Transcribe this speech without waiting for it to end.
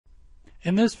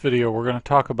In this video, we're going to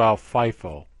talk about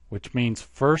FIFO, which means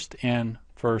first in,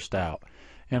 first out.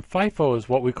 And FIFO is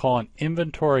what we call an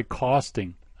inventory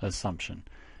costing assumption.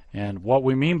 And what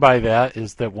we mean by that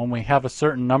is that when we have a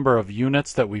certain number of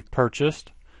units that we've purchased,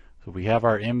 so we have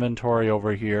our inventory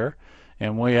over here,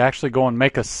 and we actually go and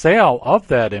make a sale of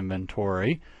that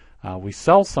inventory, we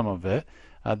sell some of it,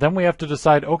 then we have to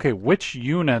decide, okay, which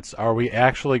units are we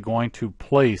actually going to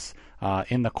place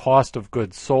in the cost of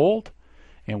goods sold,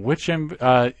 and which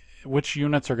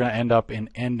units are going to end up in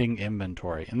ending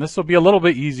inventory. And this will be a little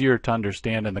bit easier to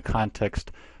understand in the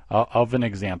context of an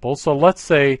example. So let's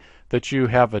say that you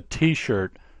have a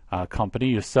t-shirt company,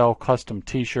 you sell custom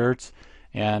t-shirts,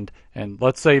 and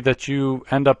let's say that you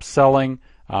end up selling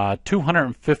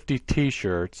 250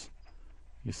 t-shirts.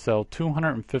 You sell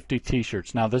 250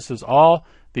 t-shirts. Now this is all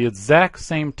the exact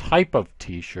same type of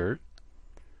t-shirt.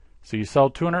 So you sell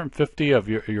 250 of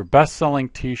your best-selling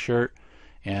t-shirt,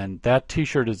 and that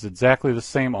t-shirt is exactly the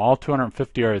same. All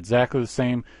 250 are exactly the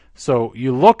same. So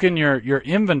you look in your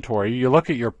inventory, you look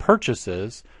at your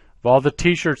purchases of all the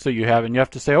t-shirts that you have, and you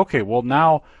have to say, okay, well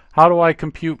now how do I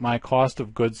compute my cost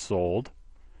of goods sold?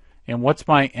 And what's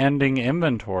my ending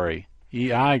inventory,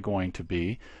 EI, going to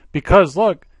be? Because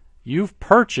look, you've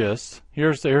purchased,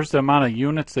 here's the amount of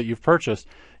units that you've purchased.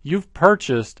 You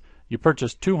purchased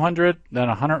 200, then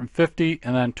 150,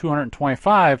 and then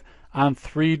 225 on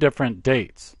 3 different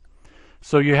dates.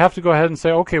 So you have to go ahead and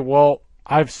say, okay, well,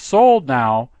 I've sold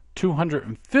now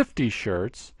 250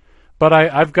 shirts, but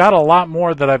I've got a lot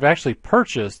more that I've actually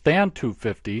purchased than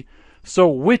 250. So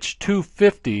which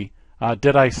 250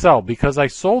 did I sell? Because I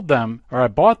sold them, or I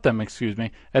bought them, excuse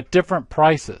me, at different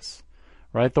prices,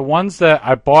 right? The ones that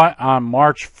I bought on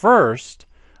March 1st,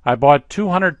 I bought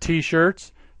 200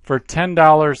 t-shirts for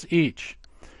 $10 each.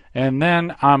 And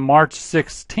then on March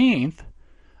 16th,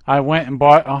 I went and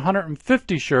bought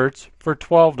 150 shirts for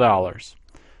 $12.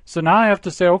 So now I have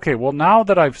to say, okay, well now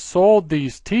that I've sold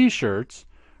these t-shirts,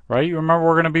 right? You remember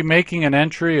we're going to be making an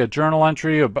entry, a journal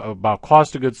entry about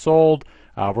cost of goods sold.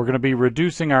 We're going to be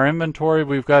reducing our inventory.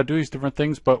 We've got to do these different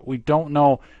things, but we don't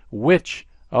know which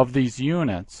of these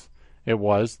units it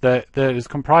was that is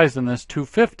comprised in this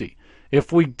 250.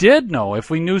 If we did know, if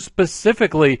we knew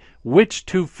specifically which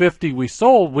 250 we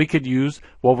sold, we could use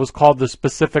what was called the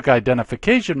specific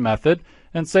identification method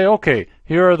and say, okay,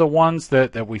 here are the ones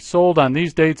that we sold on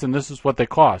these dates, and this is what they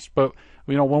cost. But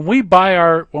you know, when we buy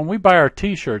our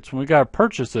t-shirts, when we got our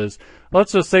purchases,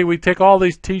 let's just say we take all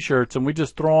these t-shirts and we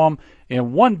just throw them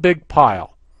in one big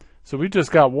pile. So we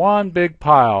just got one big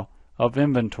pile of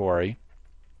inventory.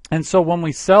 And so when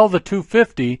we sell the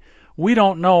 250, we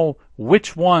don't know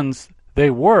which ones they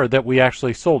were that we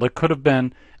actually sold. It could have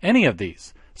been any of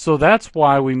these. So that's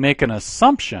why we make an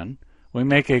assumption. We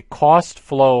make a cost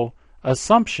flow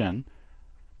assumption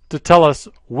to tell us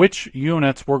which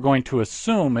units we're going to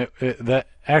assume that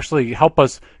actually help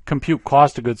us compute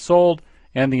cost of goods sold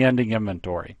and the ending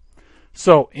inventory.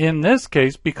 So in this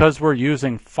case, because we're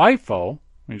using FIFO,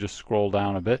 let me just scroll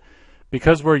down a bit,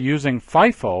 because we're using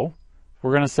FIFO,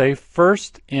 we're going to say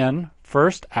first in,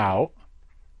 first out.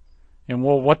 And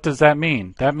well, what does that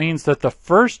mean? That means that the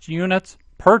first units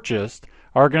purchased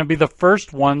are going to be the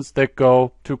first ones that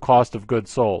go to cost of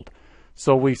goods sold.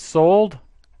 So we sold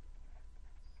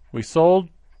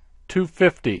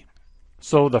 250.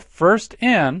 So the first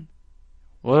in,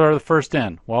 what are the first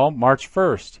in? Well, March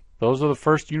 1st. Those are the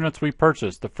first units we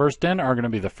purchased. The first in are going to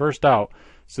be the first out.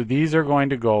 So these are going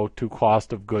to go to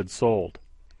cost of goods sold.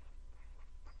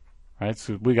 Right?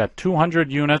 So we got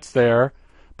 200 units there.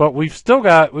 But we've still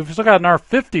got another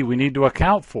 50 we need to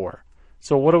account for.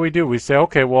 So what do? We say,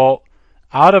 okay, well,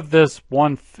 out of this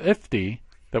 150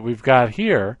 that we've got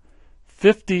here,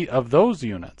 50 of those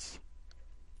units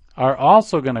are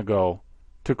also going to go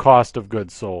to cost of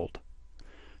goods sold.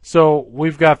 So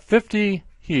we've got 50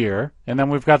 here, and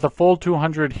then we've got the full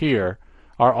 200 here,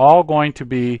 are all going to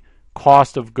be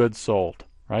cost of goods sold,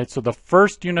 right? So the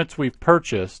first units we've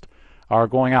purchased are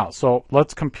going out. So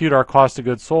let's compute our cost of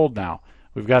goods sold now.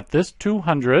 We've got this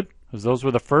 200, because those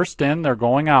were the first in, they're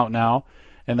going out now,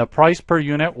 and the price per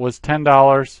unit was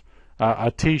 $10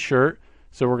 a t-shirt,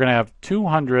 so we're going to have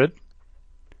 200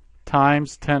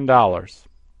 times $10.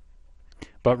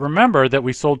 But remember that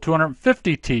we sold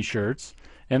 250 t-shirts,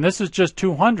 and this is just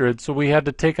 200, so we had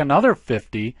to take another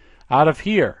 50 out of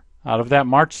here, out of that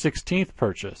March 16th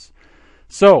purchase.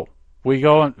 So we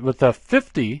go with the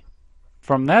 50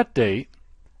 from that date,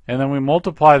 and then we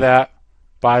multiply that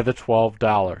by the $12.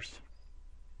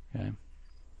 Okay.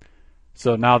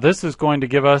 So now this is going to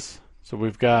give us, so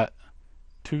we've got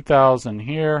 2,000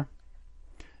 here,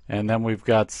 and then we've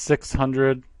got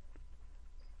 600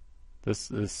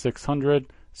 This is 600,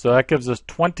 so that gives us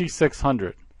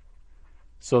 2,600.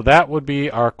 So that would be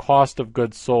our cost of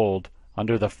goods sold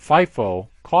under the FIFO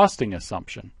costing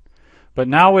assumption. But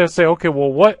now we have to say, okay,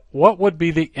 well, what would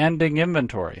be the ending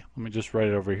inventory? Let me just write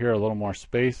it over here, a little more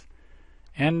space.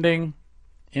 Ending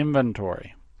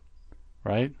inventory,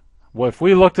 right? Well, if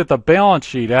we looked at the balance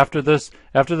sheet after this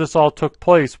all took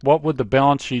place, what would the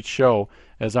balance sheet show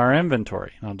as our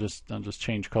inventory? I'll just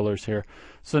change colors here.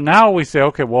 So now we say,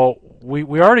 okay, well, we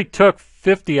already took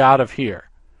 50 out of here,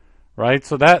 right?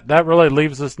 So that really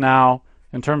leaves us now,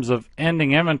 in terms of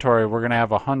ending inventory, we're going to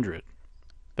have 100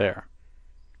 there,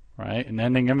 right? In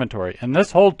ending inventory. And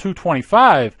this whole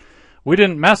 225, we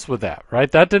didn't mess with that,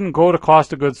 right? That didn't go to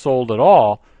cost of goods sold at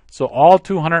all. So all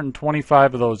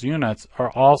 225 of those units are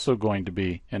also going to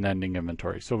be in ending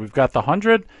inventory. So we've got the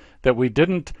 100 that we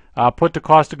didn't put to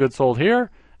cost of goods sold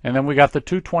here, and then we got the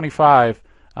 225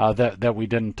 that we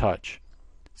didn't touch.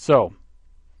 So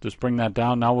just bring that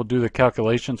down. Now we'll do the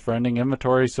calculations for ending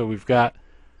inventory. So we've got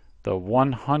the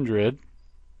 100,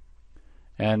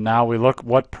 and now we look,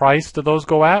 what price do those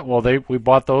go at? Well, we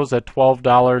bought those at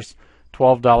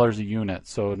 $12 a unit.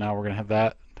 So now we're going to have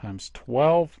that times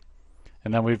 12.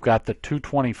 And then we've got the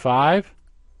 225.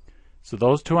 So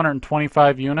those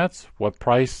 225 units, what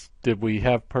price did we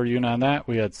have per unit on that?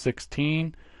 We had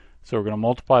 16. So we're going to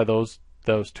multiply those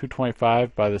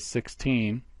 225 by the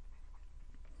 16.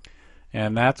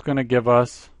 And that's going to give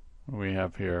us, what do we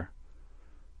have here?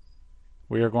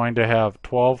 We are going to have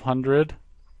 1,200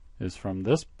 is from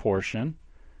this portion.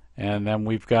 And then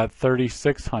we've got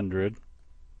 3,600.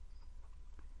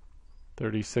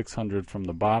 3,600 from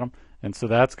the bottom. And so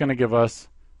that's going to give us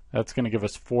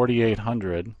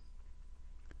 4,800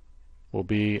 will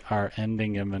be our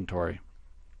ending inventory.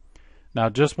 Now,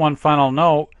 just one final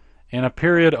note, in a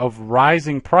period of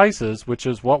rising prices, which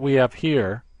is what we have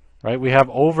here, right? We have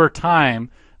over time,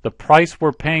 the price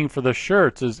we're paying for the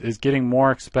shirts is getting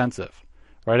more expensive,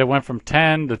 right? It went from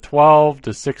 10 to 12 to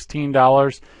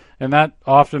 $16, and that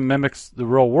often mimics the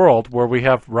real world where we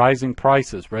have rising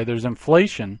prices, right? There's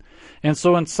inflation. And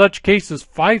so in such cases,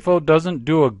 FIFO doesn't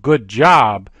do a good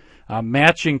job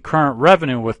matching current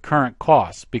revenue with current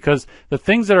costs, because the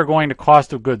things that are going to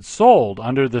cost of goods sold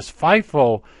under this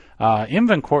FIFO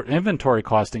inventory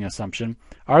costing assumption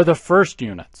are the first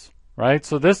units, right?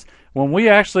 So this, when we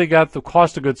actually got the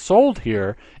cost of goods sold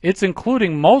here, it's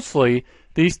including mostly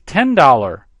these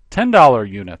 $10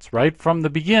 units, right, from the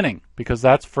beginning, because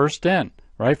that's first in,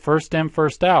 right? First in,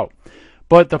 first out.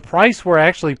 But the price we're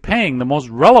actually paying, the most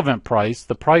relevant price,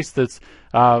 the price that's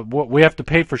what we have to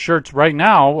pay for shirts right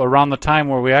now around the time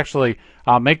where we actually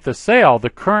make the sale, the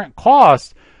current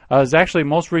cost is actually,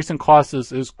 most recent cost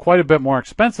is quite a bit more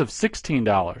expensive,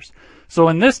 $16. So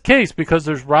in this case, because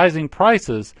there's rising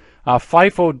prices,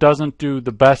 FIFO doesn't do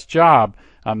the best job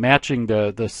matching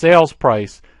the sales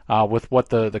price with what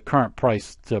the current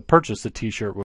price to purchase a t-shirt would